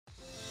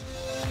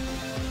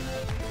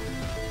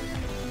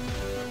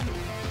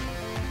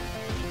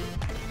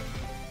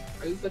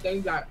to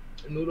think that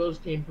noodles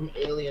came from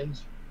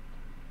aliens.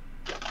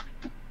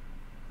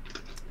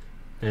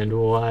 And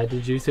why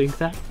did you think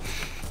that?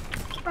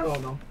 I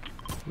don't know.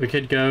 We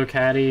could go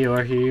caddy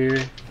or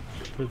here,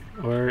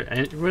 or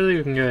really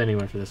we can go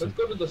anywhere for this Let's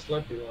one. go to the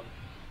Slurpee one.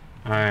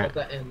 Alright. At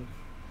the end.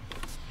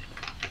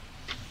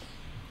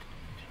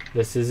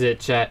 This is it,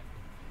 chat.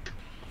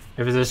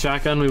 If it's a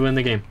shotgun, we win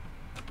the game.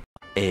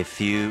 A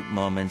few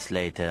moments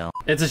later.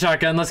 It's a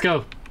shotgun, let's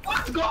go!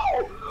 Let's go!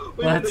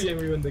 We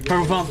win the game.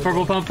 Purple pump,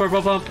 purple pump,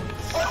 purple pump!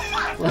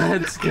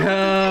 Let's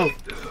go!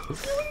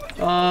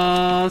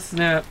 Oh,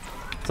 snap.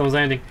 Someone's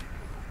landing.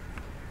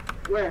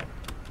 Where?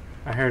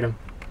 I heard him.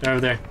 They're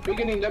over there.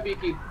 Beginning W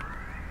key.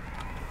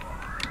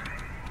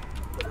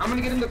 I'm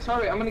gonna get in the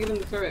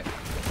turret.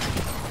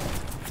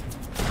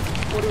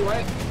 What do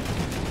what?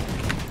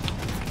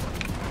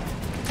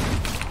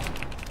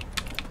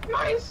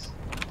 Nice!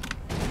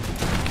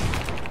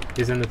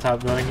 He's in the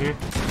top building here.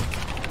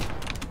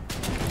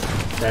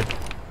 Dead.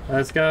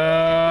 Let's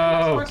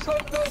go!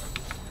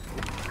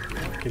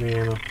 Give me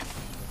ammo.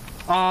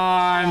 Oh,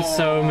 I'm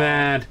so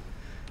mad.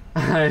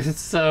 I'm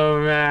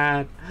so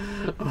mad.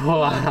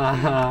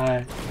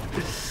 Why?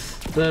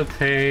 The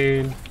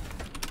pain.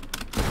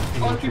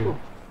 Oh, people.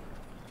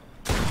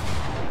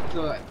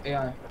 The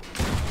AI. Yeah.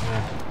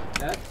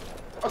 That?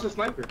 Oh, it's a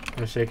sniper.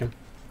 I'm shaking.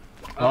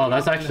 Oh,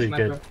 that's actually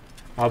good.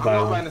 I'll buy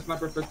I'm one. buying a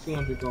sniper for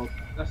 200 gold.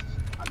 That's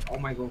oh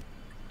my god.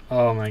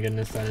 Oh my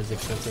goodness, that is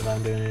expensive.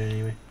 I'm doing it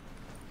anyway.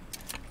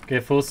 Okay,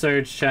 full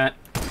surge, chat.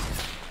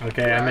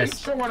 Okay, Yeah, I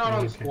missed. Are you sure we're not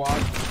on the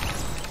squad?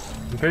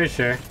 I'm pretty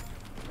sure.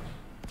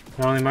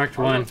 I only marked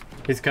one.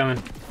 He's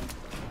coming.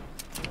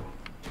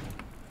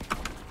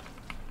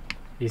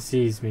 He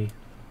sees me.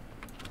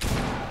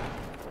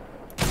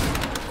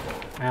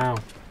 Ow.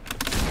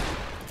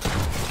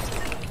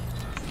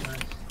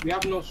 We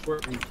have no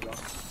squirt range though.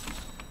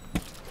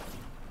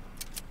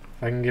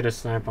 If I can get a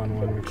snipe on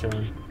one, we're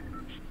chilling.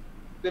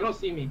 They don't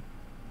see me.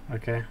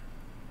 Okay.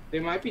 They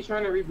might be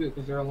trying to reboot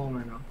because they're alone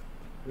right now.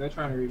 They're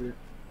trying to reboot.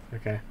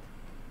 Okay.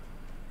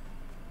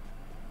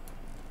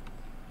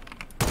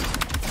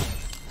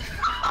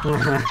 Why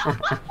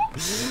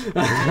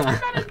you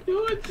gotta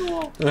do it to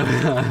him?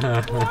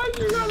 Why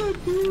you gotta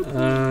do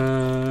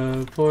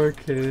it? Poor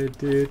kid,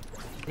 dude.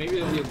 Maybe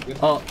it'll be a good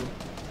Oh.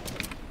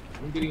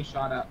 I'm getting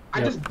shot at. I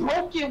Yep. just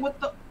broke it with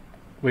the.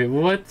 Wait,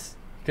 what?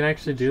 You can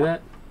actually do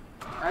that?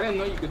 I didn't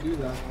know you could do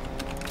that.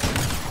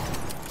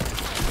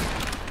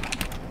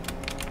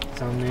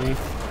 It's on me.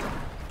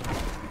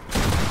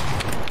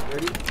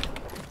 Ready?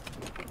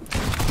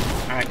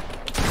 Alright.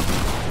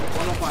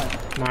 105.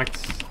 Knocked.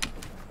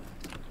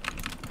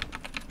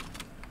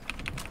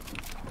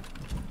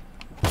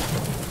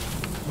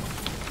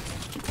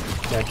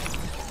 Dead.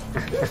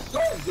 You're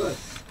so good.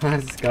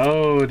 Let's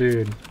go,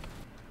 dude.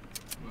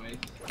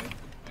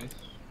 Nice.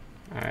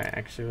 Alright,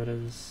 actually, what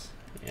is...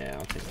 Yeah,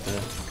 I'll take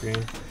the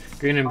green.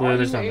 Green and blue,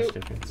 there's not much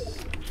difference.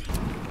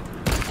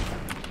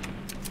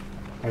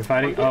 Are we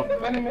fighting? Oh. Oh. The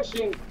vending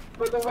machine.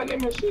 Put the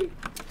vending machine.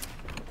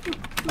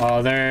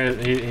 Oh,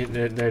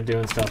 they're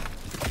doing stuff.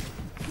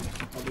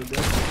 Oh, they're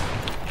dead.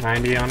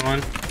 90 on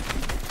one.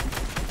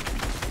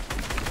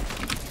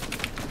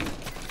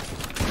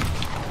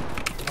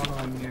 Oh, no,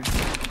 I'm here.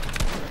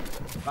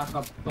 Back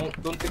up.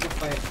 Don't take a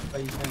fight.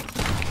 You can't.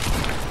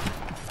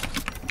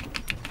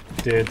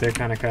 Dude, they're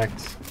kind of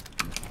cracked.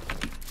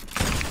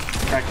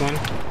 Cracked one.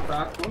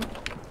 Crack one.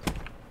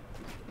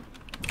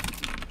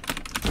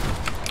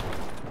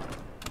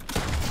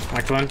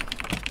 Cracked one.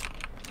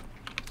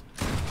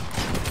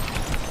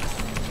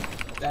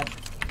 Dead.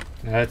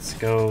 Let's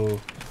go.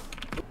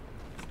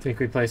 I think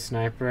we play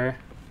sniper,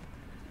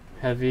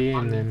 heavy,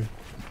 and then...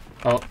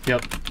 Oh,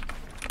 yep.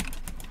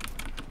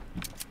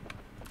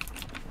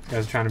 These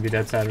guys are trying to be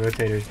dead side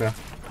rotators, bro.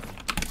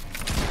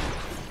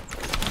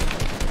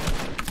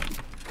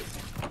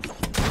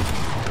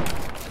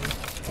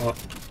 Oh.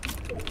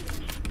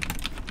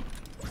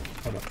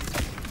 Hold up.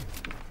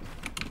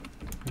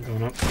 I'm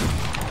going up.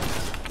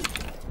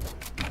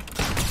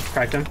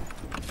 Cracked him.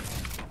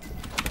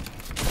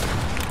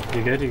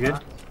 You good? You good?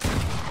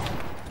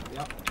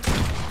 Yep.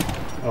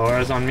 Oh,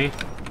 Aura's on me.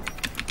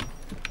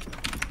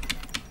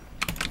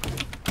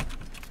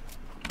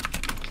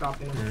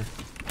 Stopping. Yeah.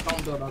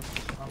 Don't build up.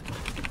 Stop.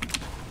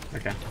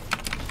 Okay.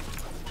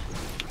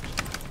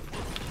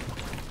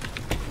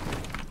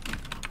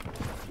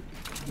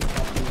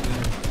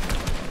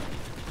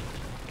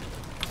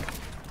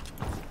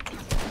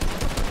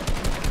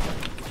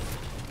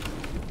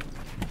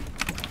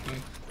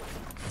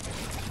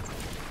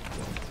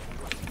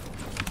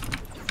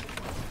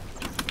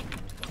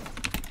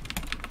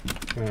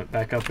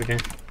 Back up again.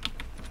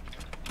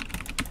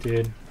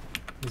 Dude,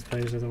 these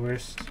players are the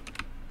worst.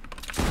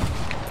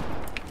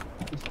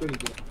 He's pretty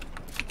good.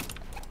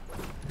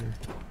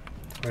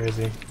 Where is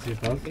he? Is he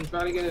above? You can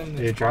try to get him.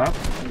 Did he drop?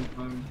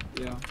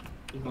 Yeah.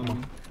 He's on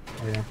me.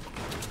 Oh yeah.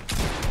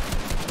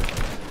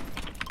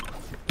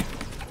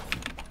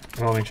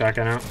 I'm holding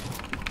shotgun out.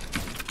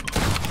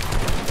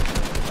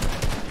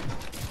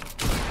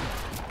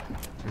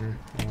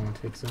 I want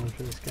to take zone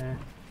for this guy.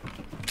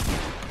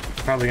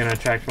 Probably gonna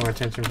attract more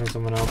attention from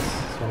someone else.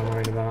 That's what I'm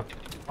worried about.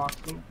 Box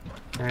them.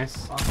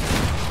 Nice. Box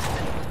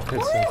them.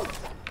 Good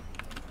stuff.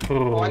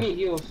 Oh, I Ooh. need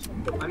heals.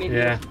 I need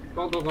Yeah. heals.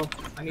 Go, go, go.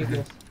 I need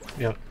heals.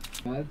 Yep.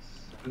 Meds,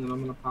 and then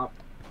I'm gonna pop.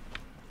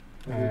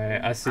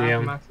 Alright, I see have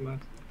him. max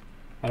meds.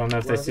 I don't know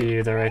if they Where is see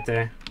you. They're right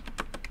there.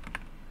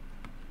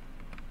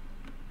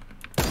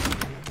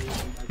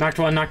 Knocked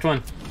one, knocked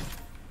one.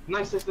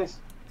 Nice, nice, nice.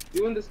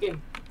 You win this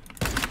game.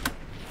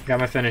 Got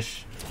my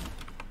finish.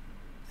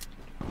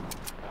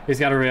 He's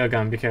got a rail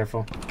gun, be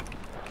careful.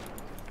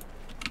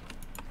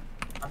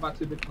 I bought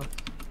 2 big ones.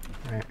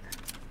 Alright.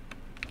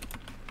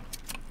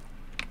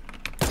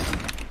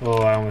 Oh,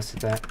 I almost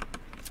hit that.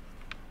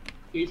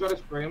 Can you try to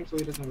spray him so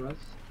he doesn't rest?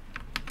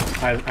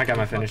 I got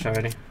my finish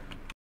already.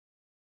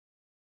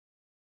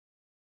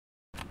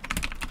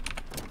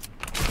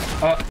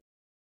 Oh!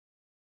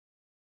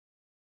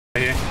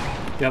 Right here.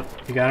 Yep,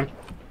 you got him.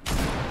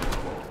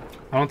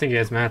 I don't think he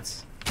has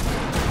mats.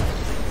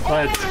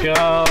 Let's go!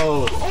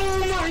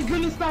 Oh my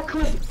goodness, that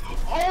clip!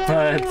 Oh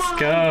Let's my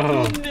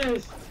go!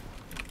 goodness!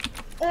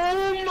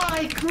 Oh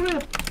my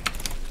clip!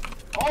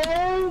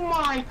 Oh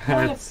my clip!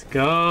 Let's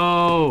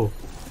go!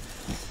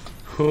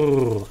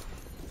 Whew.